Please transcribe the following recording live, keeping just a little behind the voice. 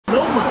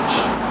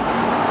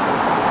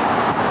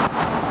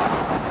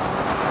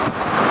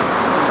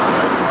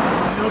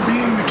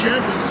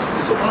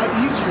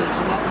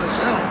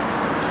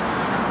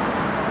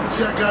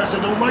guys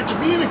that don't like to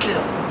be in a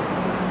camp.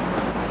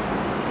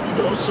 You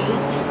know, so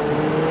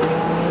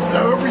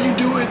however you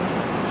do it,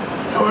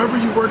 however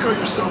you work out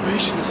your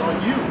salvation is on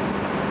you.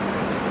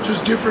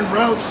 Just different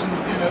routes and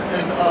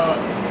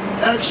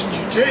actions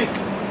you take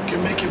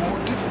can make it more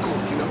difficult,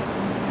 you know.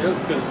 Yeah,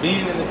 because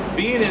being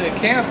in a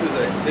camp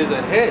is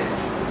a hedge,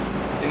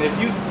 and if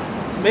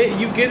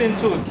you get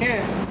into a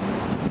camp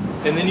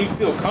and then you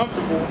feel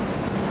comfortable,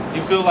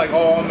 you feel like,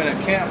 oh, I'm in a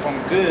camp,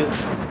 I'm good.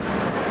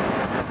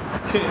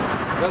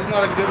 That's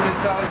not a good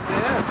mentality to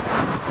have.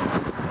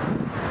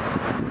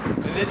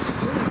 And it's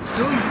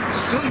still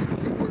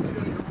you're working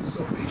on your own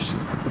salvation.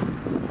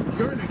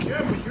 You're in a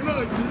camp, but you're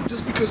not,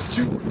 just because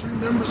 2 or 3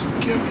 members of the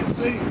camp get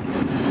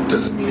saved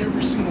doesn't mean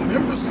every single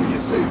member is going to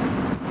get saved.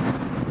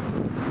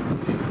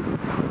 You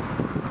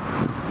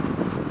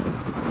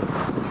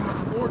know,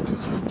 the Lord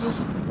deals with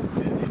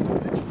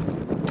individually.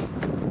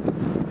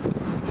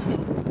 You know,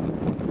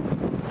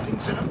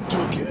 things happen to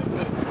a kid,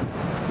 but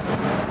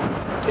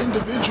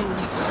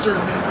individually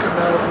certain men come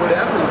out of what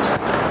happened to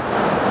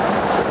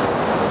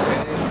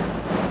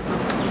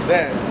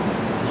them.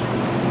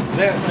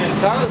 That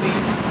mentality,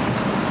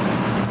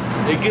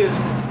 it gets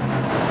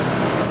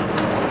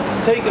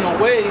taken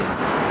away,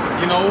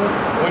 you know,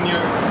 when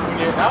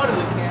you're out of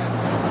the camp.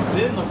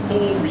 Then the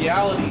full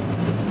reality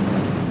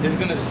is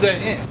gonna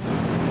set in.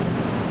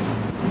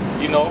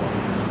 You know,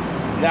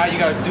 now you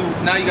gotta do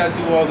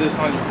all this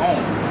on your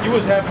own. You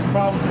was having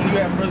problems when you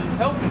had brothers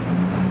helping you.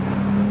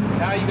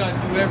 Now you gotta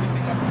do everything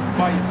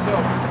by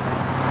yourself,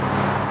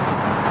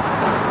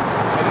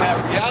 and that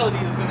reality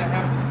is gonna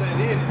have to set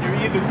in, and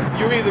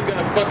you're either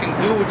gonna fucking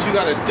do what you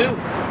gotta do,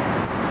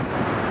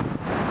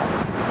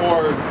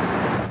 or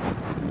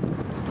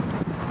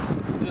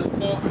just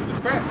fall through the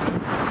cracks.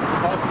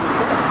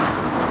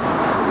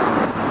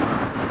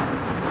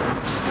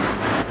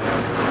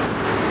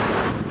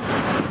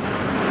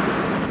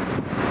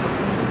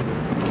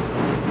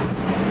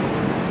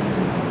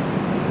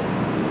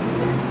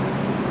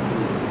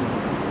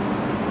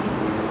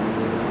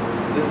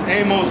 This is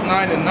Amos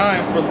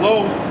 9:9. For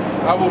lo,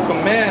 I will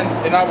command,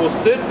 and I will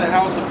sift the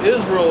house of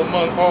Israel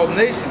among all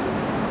nations,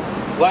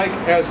 like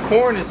as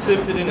corn is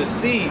sifted in a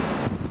sieve,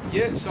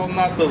 yet shall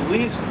not the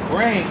least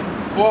grain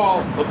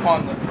fall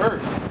upon the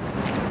earth.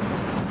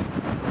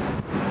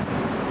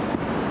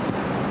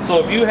 So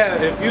if you've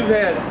had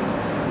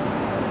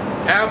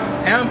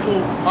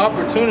ample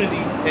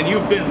opportunity and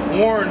you've been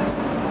warned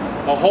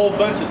a whole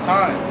bunch of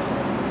times,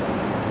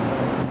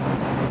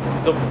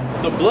 the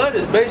blood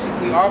is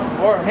basically off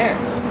of our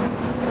hands.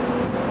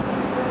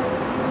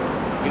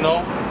 You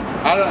know,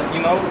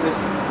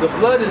 the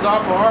blood is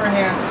off of our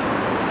hands.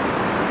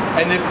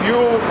 And if you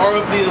are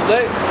of the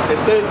elect, it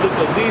says that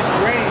the least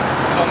grain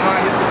shall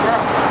not hit the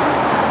ground.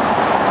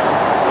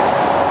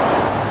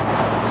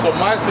 So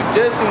my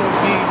suggestion would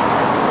be,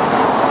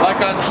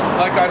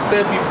 like I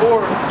said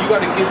before, you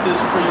got to get this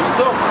for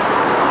yourself.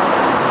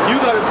 You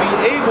got to be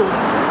able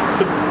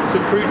to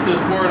preach this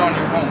word on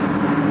your own.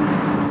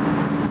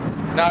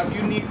 Now,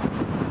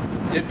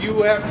 if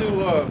you have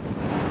to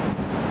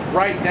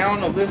write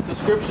down a list of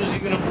scriptures you're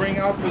going to bring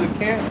out for the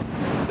camp,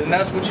 then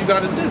that's what you got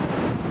to do.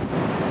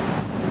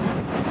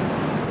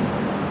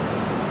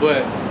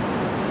 But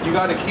you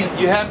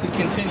have to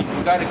continue.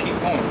 You got to keep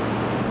going.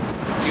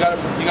 You got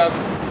to,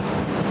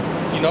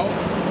 you know.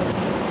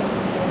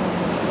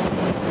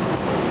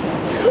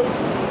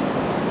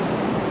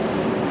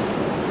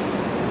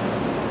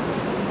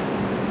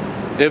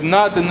 If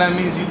not, then that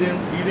means you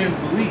didn't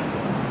believe.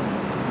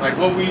 Like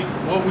what we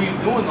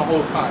doing the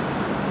whole time.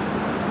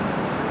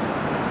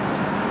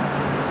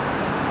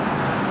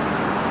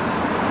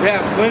 We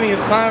have plenty of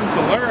time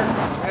to learn.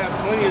 We have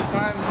plenty of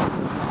time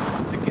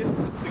to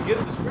get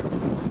the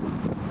scripture.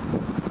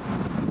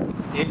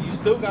 And you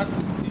still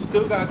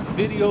got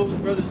videos,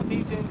 brothers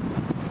teaching.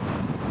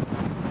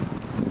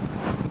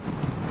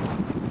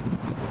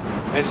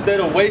 Instead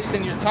of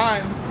wasting your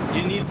time,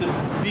 you need to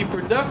be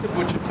productive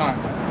with your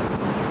time, man.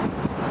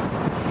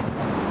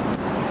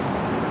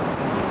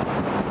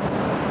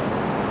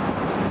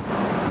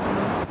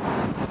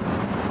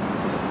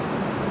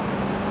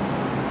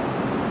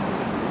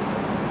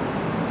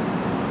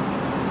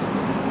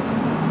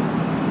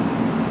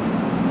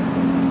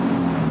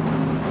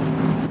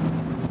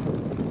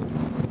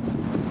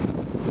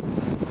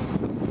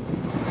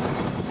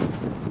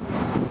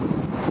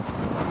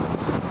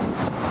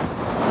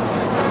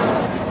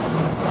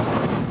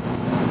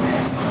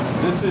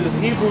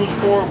 Hebrews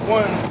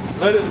 4:1.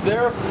 Let us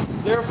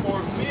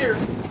therefore fear,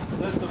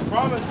 lest the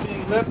promise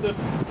being left of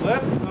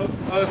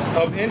us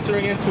of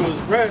entering into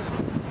his rest,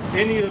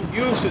 any of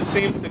you should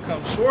seem to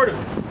come short of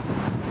it.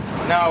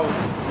 Now,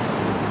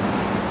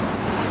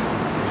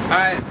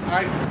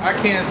 I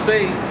can't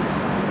say, you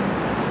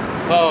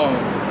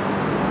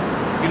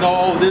know,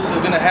 oh, this is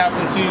going to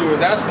happen to you or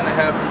that's going to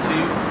happen to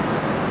you.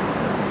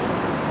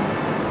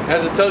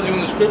 As it tells you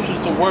in the scriptures,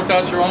 to work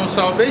out your own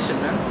salvation,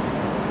 man,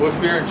 with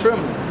fear and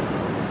trembling.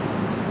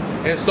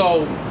 And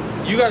so,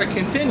 you got to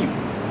continue.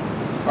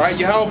 All right,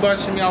 Yahweh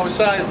Bashem Yahweh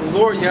Shai, the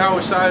Lord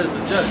Yahweh Shai is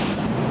the judge.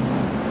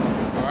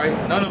 All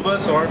right? None of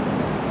us are.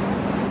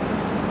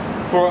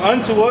 For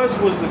unto us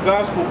was the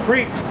gospel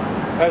preached,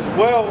 as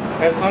well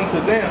as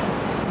unto them.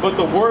 But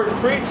the word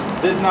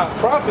preached did not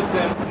profit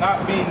them,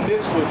 not being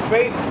mixed with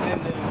faith in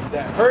them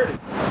that heard it.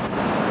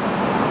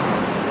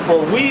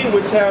 For we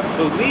which have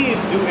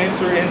believed do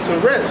enter into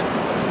rest.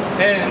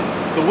 And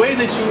the way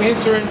that you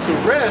enter into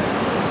rest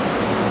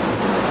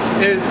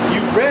is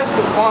you rest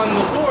upon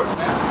the Lord,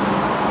 man.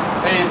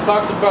 And it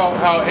talks about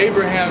how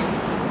Abraham,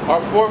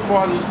 our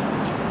forefathers,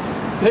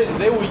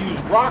 they will use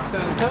rocks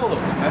as pillows,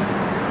 man.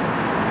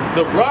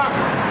 The rock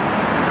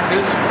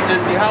is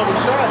Yahweh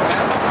Shai,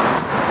 man.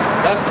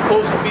 That's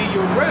supposed to be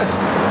your rest,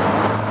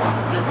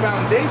 your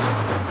foundation,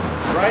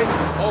 right?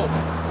 Oh,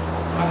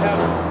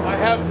 I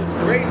have this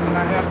grace and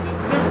I have this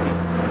liberty.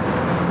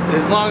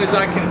 As long as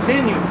I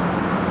continue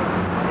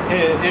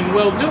in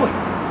well-doing,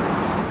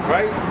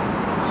 right?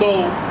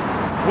 So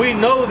we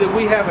know that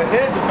we have a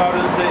hedge about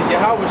us, that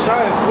Yahweh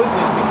Shai is with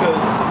us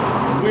because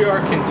we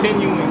are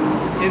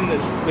continuing in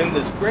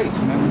this grace,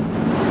 man.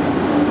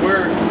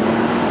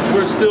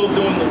 We're still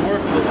doing the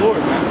work of the Lord,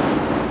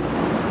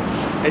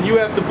 man. And you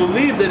have to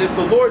believe that if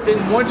the Lord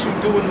didn't want you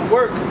doing the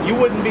work, you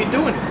wouldn't be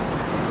doing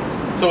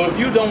it. So if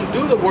you don't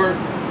do the work,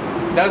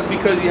 that's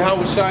because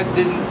Yahweh Shai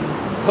didn't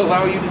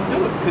allow you to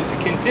do it,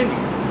 to continue.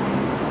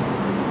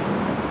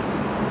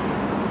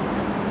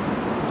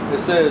 It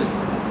says,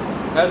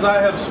 as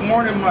I have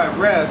sworn in my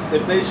wrath,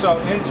 if they shall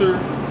enter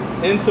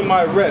into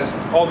my rest,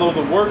 although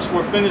the works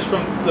were finished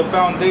from the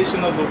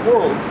foundation of the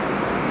world.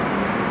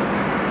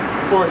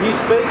 For he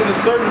spake in a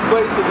certain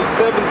place of the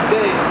seventh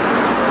day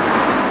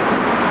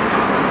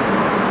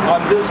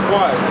on this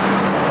wise.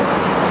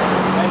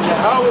 And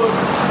Yahweh,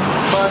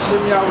 by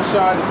Hashem Yahweh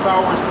Shai, the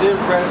powers did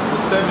rest the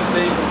seventh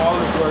day from all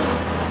his works.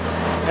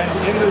 And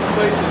in this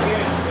place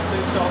again, if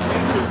they shall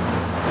enter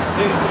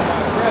into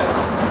my rest,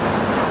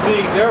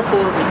 seeing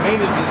therefore it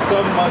remaineth that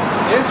some must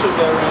enter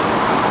therein,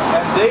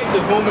 and they to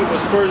whom it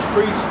was first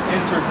preached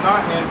entered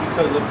not in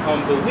because of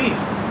unbelief.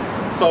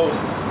 So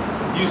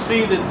you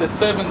see that the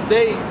seventh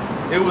day,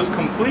 it was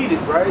completed,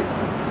 right?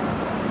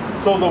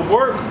 So the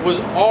work was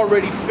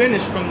already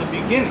finished from the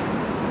beginning,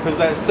 because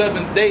that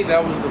seventh day,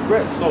 that was the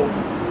rest. So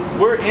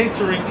we're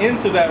entering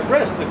into that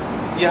rest.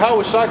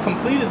 Yahweh Shai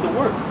completed the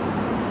work,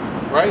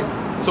 right?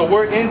 So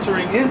we're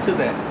entering into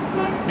that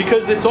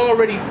because it's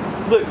already,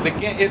 look,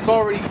 it's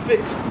already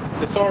fixed.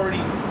 It's already,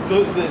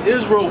 the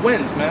Israel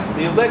wins, man.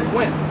 The elect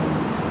win.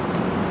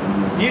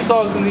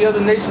 Esau and the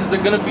other nations,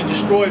 they're going to be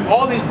destroyed.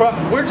 All these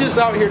problems, we're just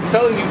out here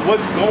telling you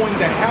what's going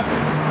to happen.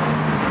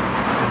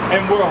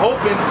 And we're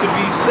hoping to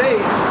be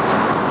saved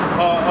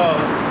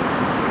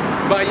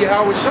by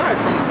Yahweh Shai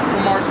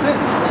from our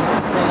sins,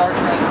 from our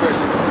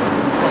transgressions,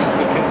 from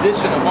the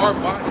condition of our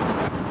bodies.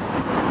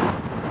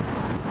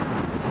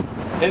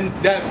 And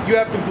that you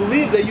have to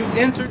believe that you've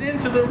entered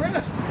into the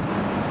rest.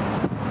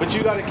 But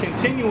you got to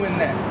continue in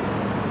that.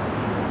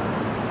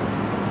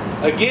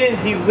 Again,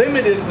 he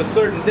limited a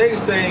certain day,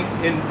 saying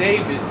in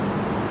David,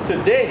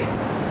 today,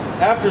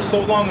 after so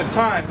long a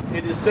time,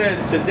 it is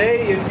said,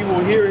 today if you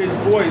will hear his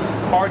voice,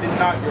 harden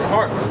not your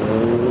hearts.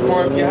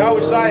 For if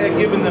Yahweh Shai had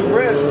given them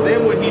rest,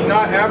 then would he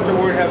not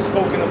afterward have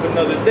spoken of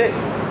another day.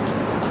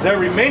 There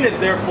remaineth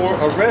therefore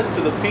a rest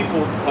to the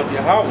people of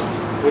Yahweh,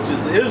 which is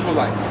the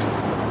Israelites.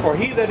 For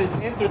he that is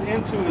entered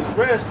into his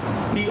rest,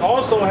 he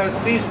also has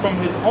ceased from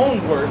his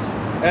own works,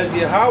 as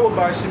Yahweh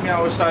by Hashem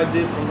Yahweh Shai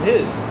did from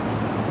his.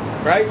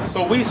 Right?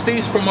 So we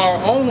cease from our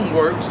own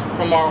works,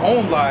 from our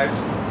own lives,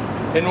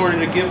 in order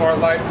to give our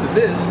life to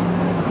this.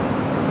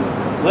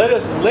 Let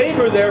us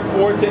labor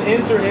therefore to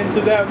enter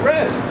into that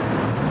rest,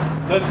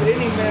 lest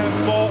any man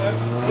fall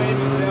after the same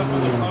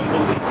example of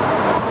unbelief.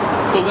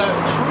 So that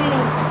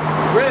true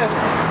rest,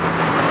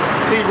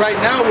 see right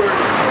now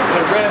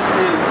the rest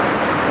is,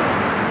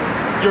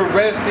 you're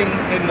resting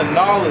in the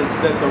knowledge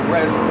that the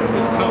rest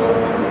is coming.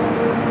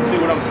 See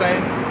what I'm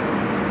saying?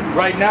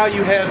 Right now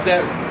you have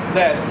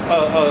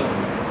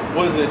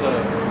what is it?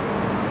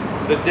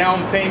 The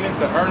down payment,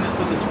 the earnest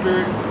of the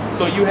Spirit.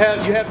 So you have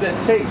that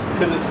taste,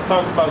 because it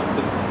talks about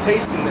the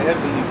tasting the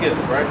heavenly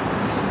gift, right?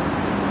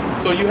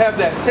 So you have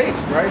that taste,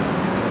 right?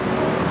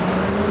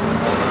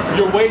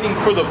 You're waiting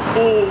for the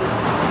full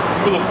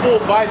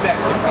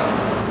buyback to come,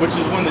 which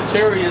is when the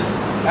chariots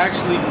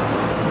actually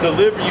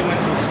deliver you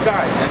into the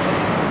sky. Man.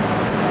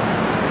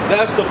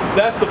 That's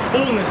the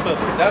fullness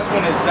of it. That's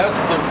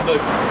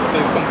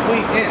the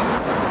complete end,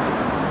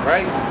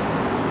 right?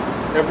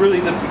 And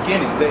really the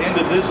beginning, the end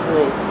of this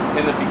world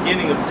and the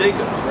beginning of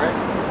Jacob's, right?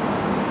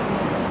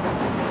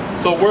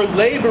 So we're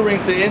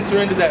laboring to enter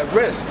into that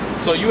rest.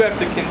 So you have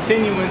to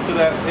continue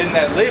in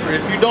that labor.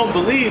 If you don't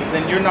believe,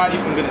 then you're not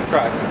even going to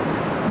try.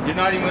 You're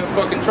not even going to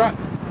fucking try.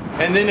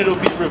 And then it'll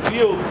be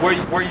revealed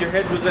where your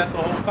head was at the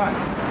whole time.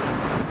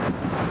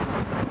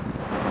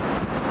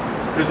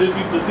 Because if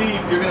you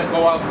believe, you're going to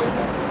go out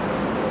there.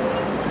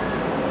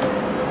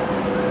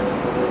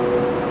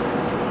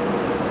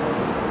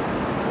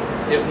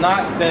 If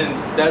not, then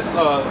that's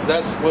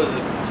was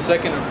it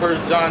 2nd and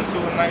 1st John 2:19.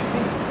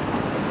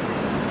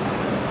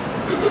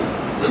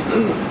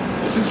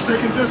 It This is 2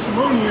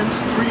 Thessalonians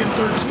 3 and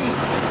 13.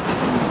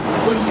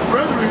 But ye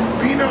brethren,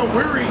 be not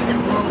weary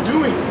in well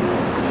doing.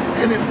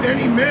 And if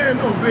any man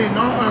obey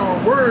not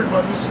our word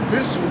by this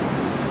epistle,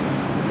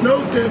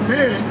 note that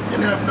man,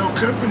 and have no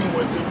company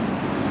with him,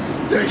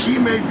 that he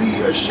may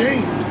be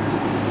ashamed.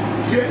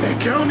 Yet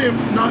account him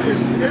not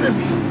as an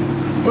enemy,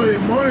 but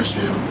admonish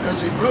him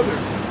as a brother.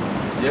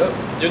 Yep,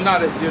 you're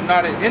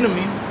not an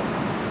enemy,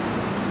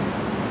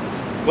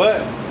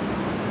 but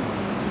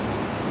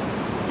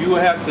you will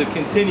have to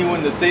continue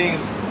in the things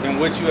in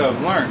which you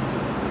have learned.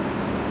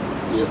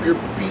 Yep, you're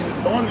being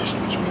admonished,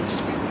 which means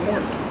to be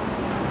warned.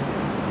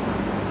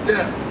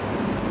 That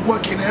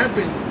what can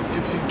happen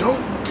if you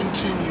don't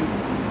continue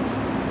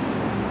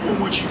in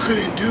what you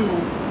couldn't do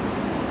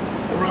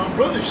around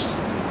brothers.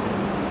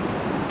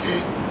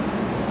 Okay?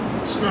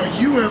 So now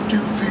you have to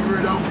figure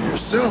it out for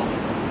yourself.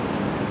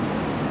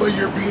 But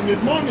you're being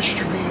admonished,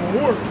 you're being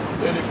warned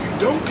that if you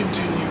don't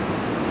continue,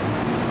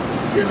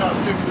 you're not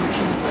fit for the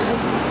kingdom of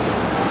heaven.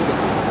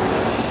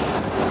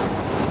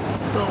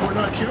 But we're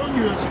not counting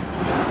you as an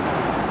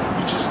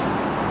enemy. We just,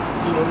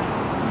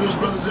 those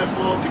brothers that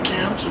fall out the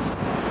camps or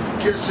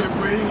get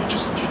separated, you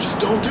just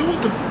don't deal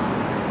with them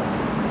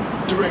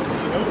directly,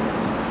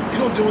 You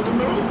don't deal with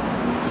them at all.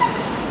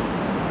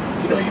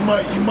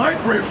 You might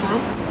pray for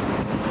them,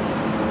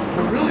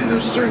 but really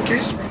there's certain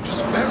cases where you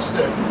just pass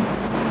that.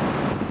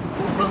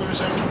 Where brothers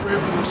have to pray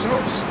for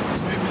themselves,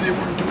 because maybe they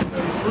weren't doing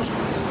that in the first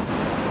place.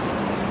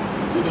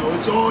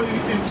 It's all,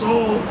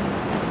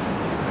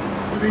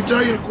 when they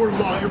tell you in a court of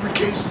law, every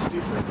case is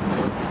different.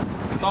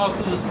 It's all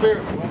through the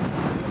Spirit, bro.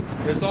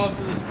 It's all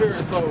through the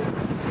Spirit. So,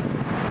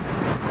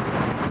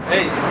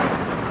 hey,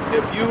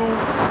 if you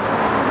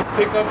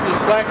pick up your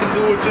slack and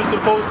do what you're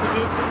supposed to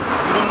do,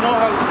 you don't know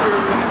how the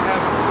Spirit's going to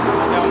happen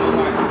down the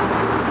line.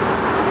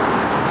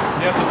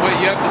 You have to wait.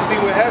 You have to see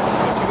what happens,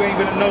 but you ain't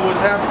going to know what's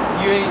happening.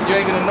 You ain't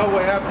going to know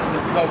what happens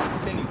if you don't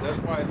continue. That's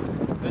why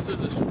this is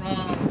a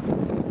strong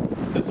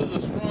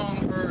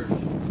urge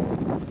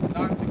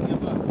not to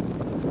give up.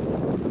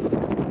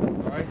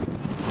 All right.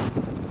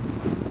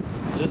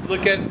 Just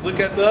look at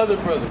the other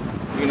brother,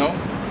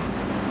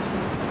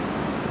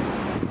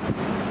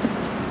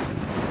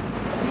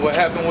 And what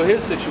happened with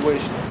his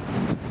situation?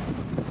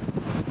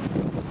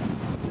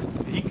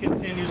 He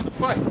continues to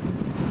fight.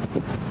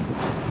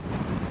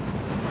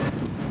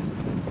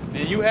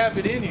 And you have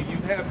it in you. You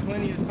have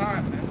plenty of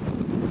time, man.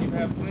 You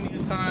have plenty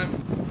of time.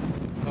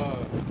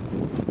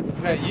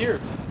 You've had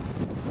years.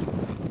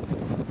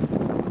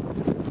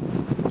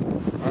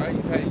 All right,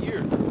 you've had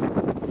years.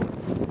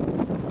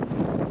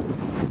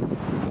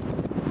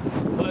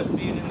 Plus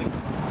being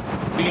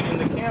in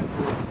the camp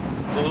for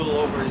a little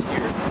over a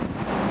year.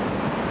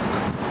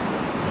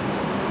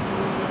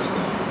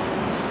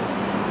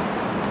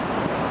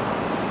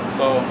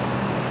 So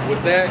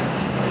with that, I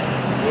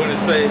want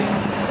to say,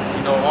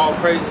 all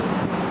praises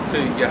to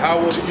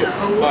Yahweh,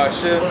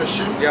 Ba'ashem,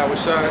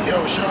 Yahushai,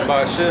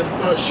 Ba'ashem,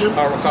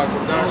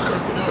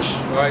 Harakatodash.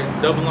 All right,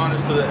 double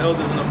honors to the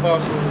elders and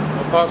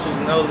apostles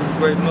and elders of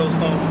Great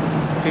Millstone.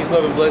 Peace,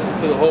 love, and blessing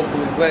to the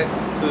hopefully black,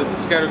 to the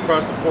scattered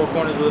across the four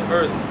corners of the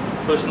earth,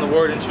 pushing the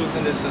word and truth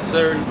in its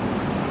sincerity.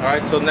 All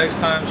right, till next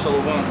time,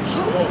 Shalom.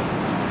 Shalom.